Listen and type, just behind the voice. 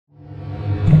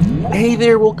Hey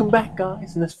there, welcome back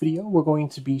guys. In this video we're going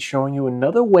to be showing you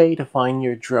another way to find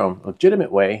your drone, a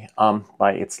legitimate way,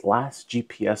 by its last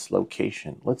GPS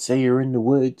location. Let's say you're in the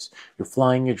woods, you're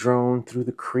flying your drone through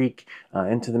the creek,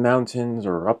 into the mountains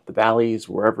or up the valleys,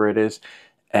 wherever it is,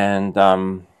 and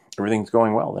everything's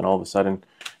going well. Then all of a sudden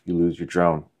you lose your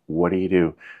drone. What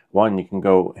do? One, you can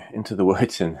go into the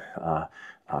woods and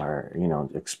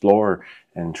explore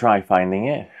and try finding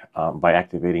it by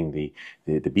activating the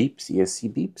beeps, ESC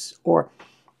beeps, or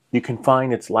you can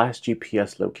find its last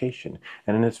GPS location.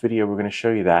 And in this video, we're going to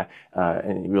show you that,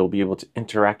 and you'll be able to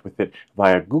interact with it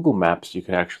via Google Maps. You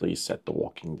can actually set the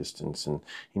walking distance and,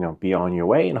 be on your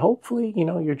way. And hopefully,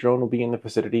 your drone will be in the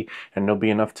vicinity and there'll be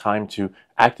enough time to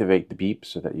activate the beep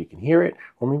so that you can hear it,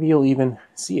 or maybe you'll even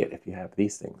see it if you have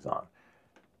these things on.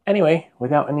 Anyway,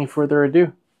 without any further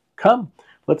ado, come,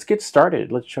 let's get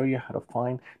started. Let's show you how to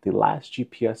find the last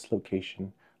GPS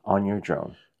location on your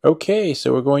drone. Okay,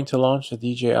 so we're going to launch the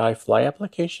DJI Fly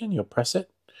application. You'll press it,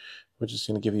 which is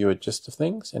going to give you a gist of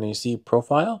things. And you see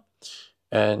profile,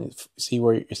 and see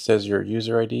where it says your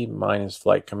user ID. Mine is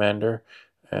Flight Commander,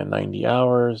 and 90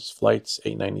 hours, flights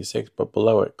 896, but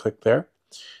below it, click there.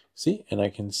 See, and I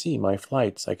can see my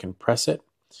flights. I can press it.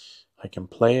 I can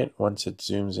play it once it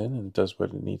zooms in and does what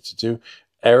it needs to do.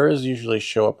 Errors usually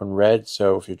show up in red,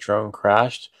 so if your drone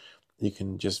crashed, you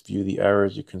can just view the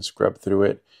errors. You can scrub through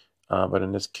it. But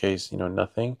in this case,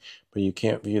 nothing. But you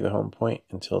can't view the home point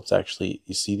until it's actually,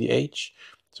 you see the H.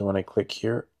 So when I click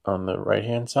here on the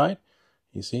right-hand side,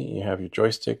 you see you have your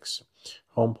joysticks,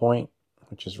 home point,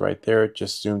 which is right there. It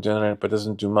just zoomed in on it, but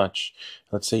doesn't do much.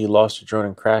 Let's say you lost your drone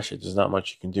and crashed it. There's not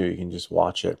much you can do. You can just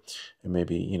watch it and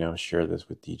maybe, share this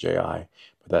with DJI.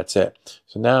 But that's it.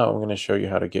 So now I'm going to show you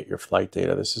how to get your flight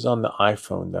data. This is on the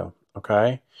iPhone though,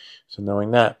 okay? So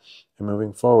knowing that and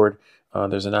moving forward,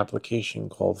 there's an application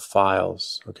called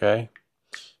Files, okay?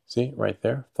 See, right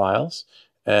there, Files.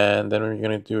 And then what you're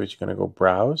going to do is you're going to go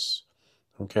Browse,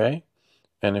 okay?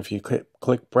 And if you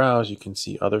click Browse, you can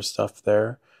see other stuff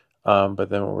there. But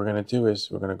then what we're going to do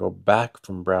is we're going to go back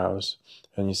from Browse.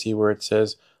 And you see where it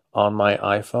says On My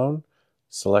iPhone?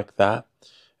 Select that.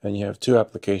 And you have two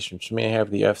applications. For me, I have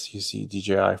the FCC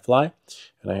DJI Fly,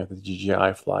 and I have the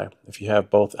DJI Fly. If you have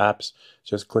both apps,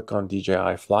 just click on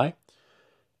DJI Fly.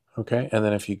 Okay, and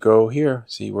then if you go here,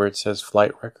 see where it says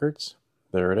flight records?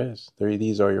 There it is.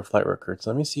 These are your flight records.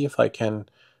 Let me see if I can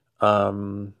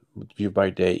view by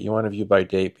date. You want to view by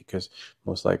date because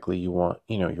most likely you want,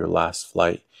 your last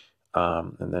flight.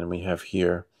 And then we have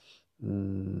here,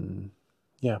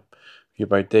 yeah, view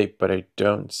by date, but I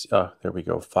don't see, oh, there we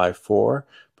go, 5/4.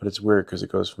 But it's weird because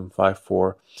it goes from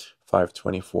 5/4,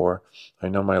 5/24. I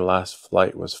know my last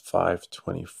flight was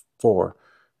 5/24.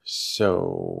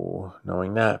 So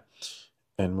knowing that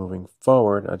and moving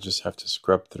forward, I just have to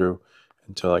scrub through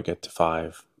until I get to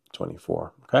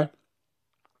 5/24. Okay.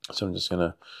 So I'm just going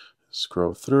to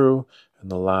scroll through,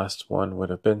 and the last one would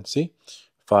have been, see,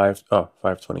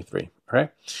 5/23. All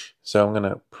right. So I'm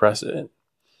going to press it.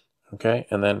 Okay.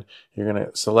 And then you're going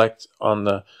to select on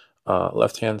the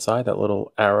left-hand side, that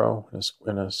little arrow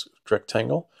in a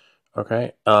rectangle.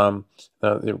 Okay. Now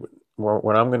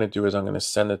what I'm going to do is I'm going to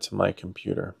send it to my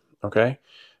computer. Okay.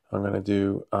 I'm going to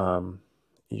do,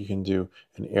 you can do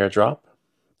an airdrop.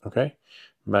 Okay.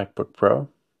 MacBook Pro.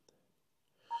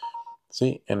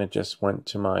 See, and it just went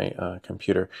to my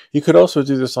computer. You could also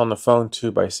do this on the phone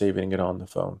too by saving it on the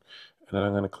phone. And then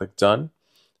I'm going to click done.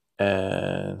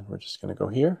 And we're just going to go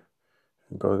here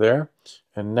and go there.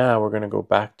 And now we're going to go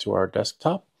back to our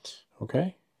desktop.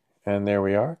 Okay. And there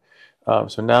we are.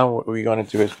 So now what we're going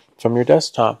to do is from your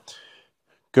desktop,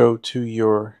 go to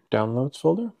your downloads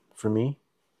folder. For me,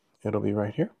 it'll be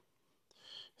right here.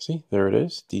 See, there it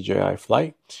is, DJI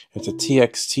Flight. It's a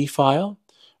TXT file.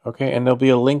 Okay, and there'll be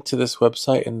a link to this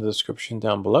website in the description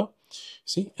down below.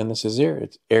 See, and this is there.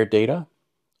 It's air data.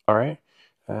 All right.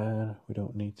 We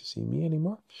don't need to see me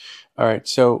anymore. All right,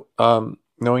 so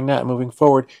knowing that, moving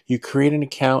forward, you create an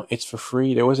account. It's for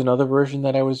free. There was another version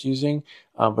that I was using,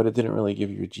 but it didn't really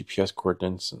give you your GPS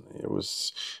coordinates. It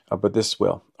was, but this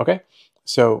will. Okay,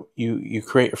 so you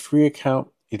create a free account.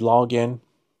 You log in,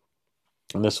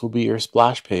 and this will be your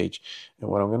splash page. And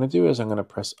what I'm going to do is I'm going to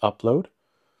press upload.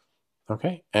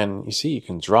 Okay, and you see you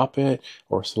can drop it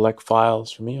or select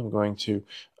files. For me, I'm going to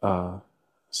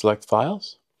select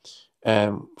files.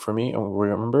 And for me,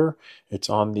 remember, it's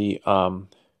on the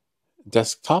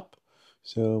desktop.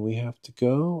 So we have to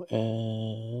go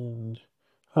and,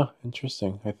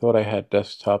 interesting. I thought I had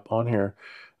desktop on here.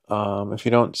 If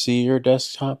you don't see your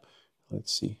desktop,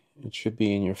 let's see. It should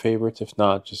be in your favorites. If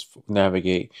not, just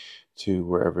navigate to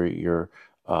wherever your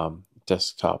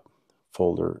desktop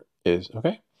folder is.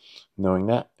 Okay, knowing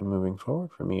that and moving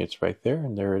forward, for me it's right there,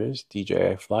 and there it is,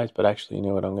 DJI flies. But actually, you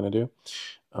know what I'm going to do?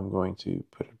 I'm going to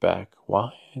put it back.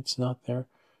 Why it's not there,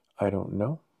 I don't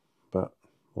know, but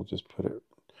we'll just put it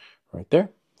right there.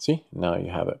 See, now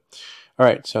you have it. All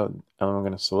right, so I'm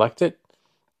going to select it.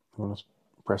 I'm going to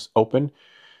press open,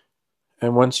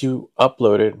 and once you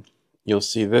upload it, you'll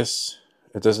see this.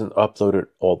 It doesn't upload it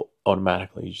all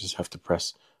automatically. You just have to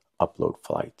press upload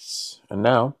flights, and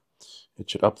now it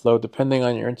should upload depending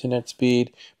on your internet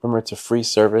speed. Remember, it's a free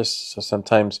service, so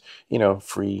sometimes, you know,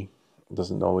 free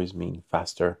doesn't always mean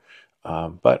faster,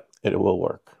 but it will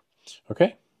work.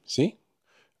 Okay, see?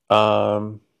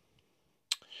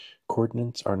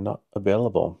 Coordinates are not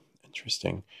available.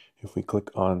 Interesting. If we click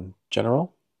on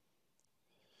General,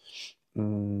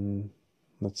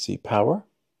 let's see, Power.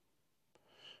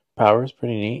 Power is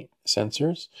pretty neat.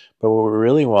 Sensors, but what we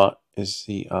really want is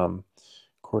the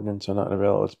coordinates are not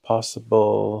available. It's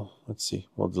possible. Let's see.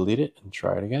 We'll delete it and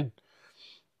try it again.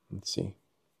 Let's see.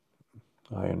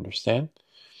 I understand.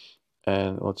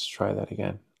 And let's try that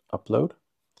again. Upload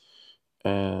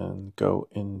and go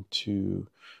into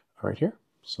right here.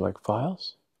 Select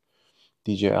files.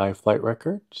 DJI flight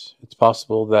records. It's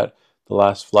possible that the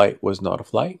last flight was not a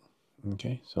flight.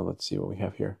 Okay, so let's see what we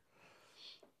have here.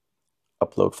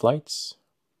 Upload flights.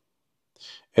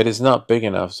 It is not big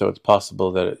enough, so it's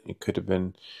possible that it could have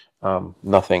been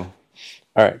nothing.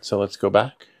 All right, so let's go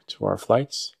back to our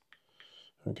flights.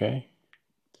 Okay.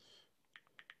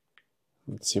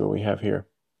 Let's see what we have here.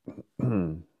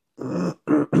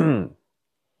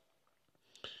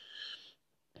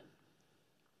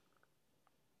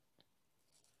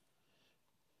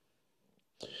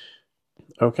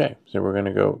 Okay, so we're going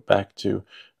to go back to,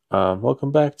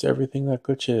 welcome back to Everything That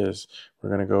Glitches. We're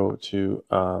going to go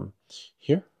to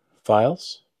here,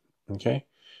 Files, okay,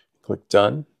 click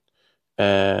Done,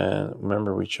 and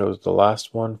remember we chose the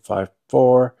last one,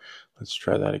 5.4. Let's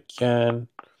try that again.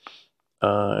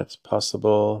 It's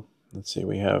possible, let's see,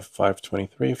 we have 5.23,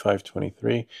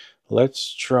 5.23.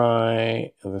 Let's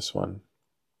try this one.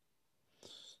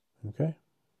 Okay,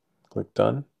 click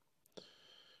Done.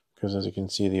 Because as you can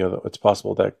see, the other, it's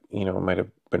possible that, you know, it might have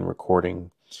been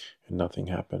recording and nothing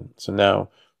happened. So now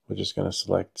we're just going to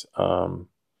select, let's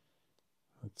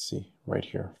see, right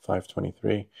here,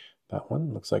 5.23. That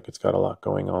one looks like it's got a lot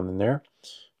going on in there.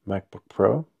 MacBook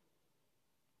Pro.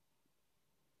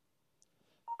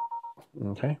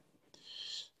 Okay.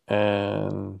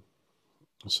 And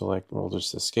select, we'll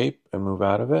just escape and move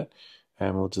out of it.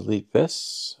 And we'll delete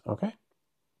this. Okay.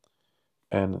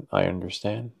 And I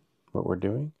understand what we're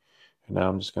doing. And now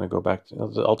I'm just going to go back to,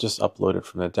 I'll just upload it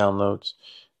from the downloads.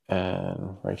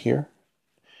 And right here,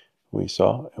 we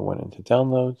saw it went into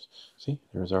downloads. See,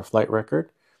 there's our flight record.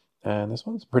 And this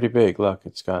one's pretty big. Look,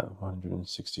 it's got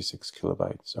 166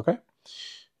 kilobytes. Okay.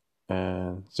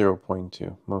 And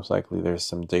 0.2. Most likely there's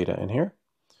some data in here.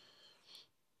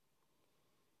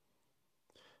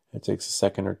 It takes a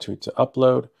second or two to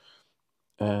upload.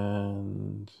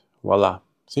 And voila.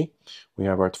 See, we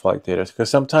have our flight data. Because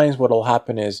sometimes what will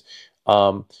happen is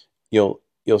you'll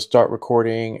start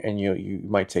recording and you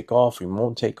might take off, you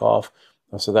won't take off.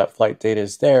 So that flight data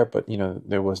is there, but you know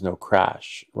there was no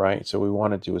crash, right? So what we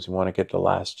want to do is we want to get the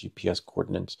last GPS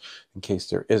coordinates in case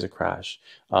there is a crash.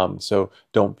 So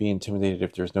don't be intimidated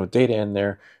if there's no data in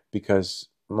there, because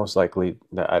most likely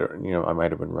that I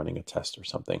might have been running a test or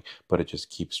something, but it just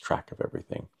keeps track of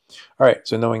everything. All right,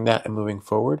 so knowing that and moving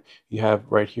forward, you have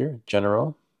right here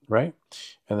general, right?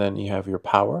 And then you have your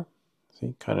power.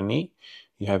 See, kind of neat.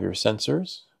 You have your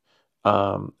sensors,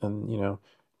 and you know,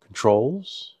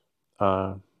 controls.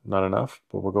 Not enough,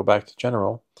 but we'll go back to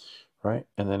general, right?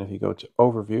 And then if you go to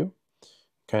overview,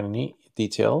 kind of neat,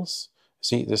 details.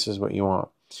 See, this is what you want.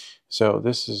 So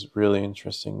this is really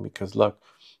interesting because look,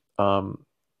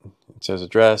 it says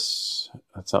address.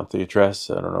 That's not the address.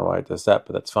 I don't know why it does that,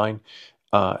 but that's fine.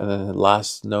 And then the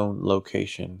last known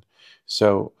location.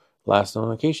 So last known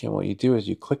location, what you do is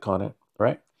you click on it,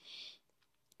 right?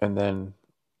 And then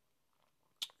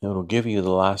it'll give you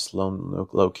the last known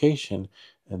location,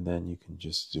 and then you can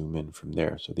just zoom in from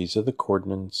there. So these are the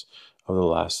coordinates of the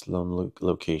last known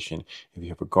location. If you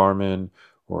have a Garmin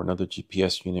or another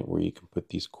GPS unit where you can put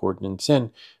these coordinates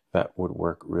in, that would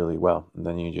work really well. And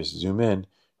then you just zoom in,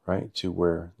 right, to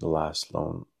where the last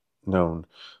known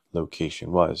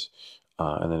location was.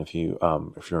 And then if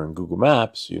you're in Google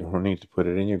Maps, you don't need to put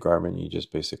it in your Garmin. You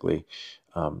just basically,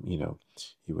 you know,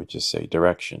 you would just say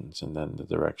directions, and then the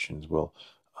directions will,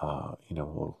 you know,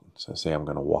 will say I'm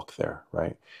going to walk there,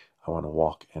 right? I want to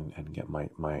walk and get my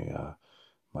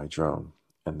drone,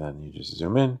 and then you just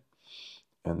zoom in,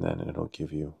 and then it'll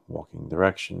give you walking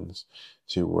directions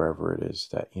to wherever it is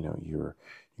that you're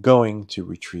going to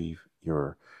retrieve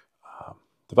your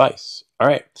device. All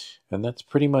right, and that's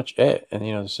pretty much it. And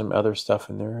there's some other stuff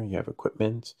in there. You have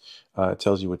equipment. It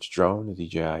tells you which drone, the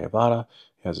DJI AVATA.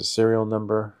 It has a serial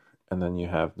number, and then you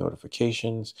have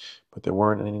notifications, but there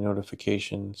weren't any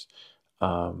notifications.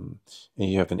 And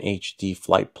you have an HD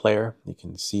flight player. You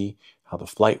can see how the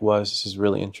flight was. This is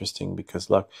really interesting because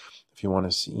look, if you want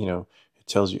to see, it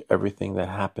tells you everything that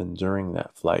happened during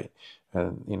that flight.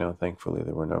 And, thankfully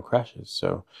there were no crashes.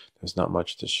 So there's not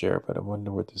much to share, but I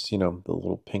wonder what this, the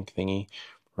little pink thingy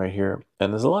right here.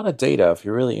 And there's a lot of data. If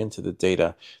you're really into the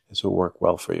data, this will work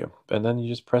well for you. And then you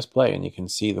just press play and you can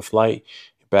see the flight,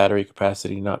 battery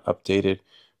capacity not updated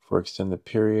for extended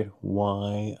period.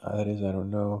 Why that is, I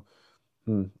don't know.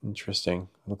 Interesting.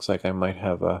 Looks like I might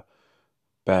have a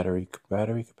battery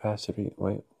capacity.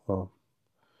 Wait, whoa.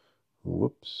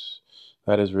 Whoops.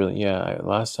 That is really, yeah,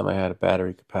 last time I had a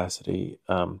battery capacity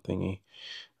thingy,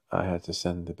 I had to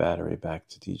send the battery back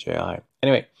to DJI.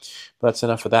 Anyway, that's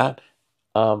enough of that.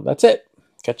 That's it.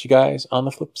 Catch you guys on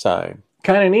the flip side.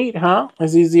 Kind of neat, huh?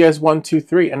 As easy as 1, 2,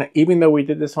 3. And even though we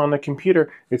did this on the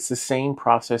computer, it's the same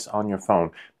process on your phone.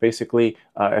 Basically,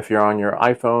 if you're on your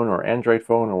iPhone or Android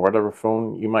phone or whatever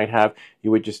phone you might have,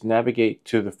 you would just navigate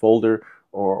to the folder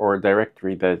or a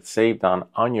directory that's saved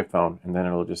on your phone, and then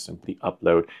it'll just simply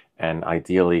upload. And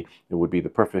ideally, it would be the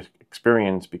perfect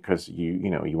experience because you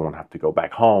won't have to go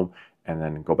back home and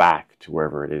then go back to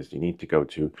wherever it is you need to go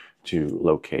to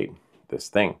locate this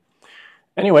thing.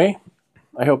 Anyway,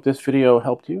 I hope this video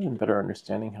helped you in better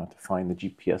understanding how to find the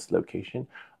GPS location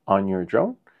on your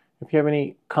drone. If you have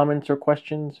any comments or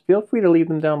questions, feel free to leave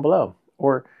them down below,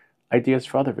 or ideas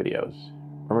for other videos.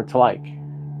 Remember to like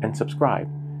and subscribe,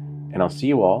 and I'll see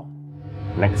you all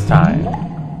next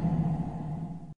time.